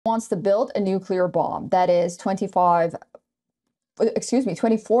Wants to build a nuclear bomb that is 24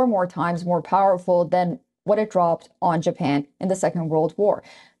 more times more powerful than what it dropped on Japan in the Second World War.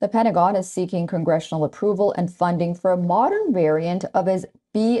 The Pentagon is seeking congressional approval and funding for a modern variant of its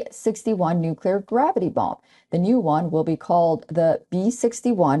B-61 nuclear gravity bomb. The new one will be called the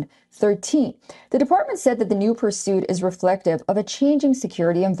B-61-13. The department said that the new pursuit is reflective of a changing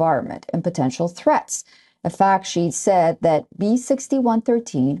security environment and potential threats. A fact sheet said that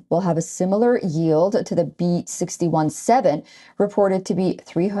B-61-13 will have a similar yield to the B-61-7, reported to be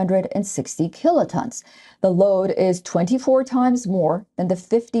 360 kilotons. The load is 24 times more than the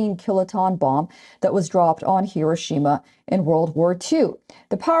 15 kiloton bomb that was dropped on Hiroshima in World War II.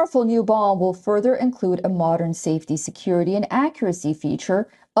 The powerful new bomb will further include a modern safety, security, and accuracy feature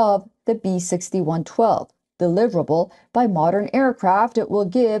of the B-61-12. Deliverable by modern aircraft, it will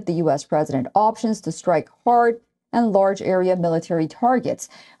give the U.S. president options to strike hard and large area military targets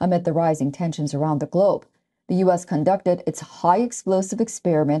amid the rising tensions around the globe. The U.S. conducted its high explosive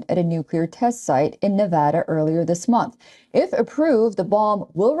experiment at a nuclear test site in Nevada earlier this month. If approved, the bomb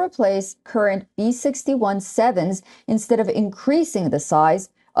will replace current B-61-7s instead of increasing the size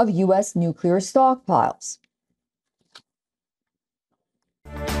of U.S. nuclear stockpiles.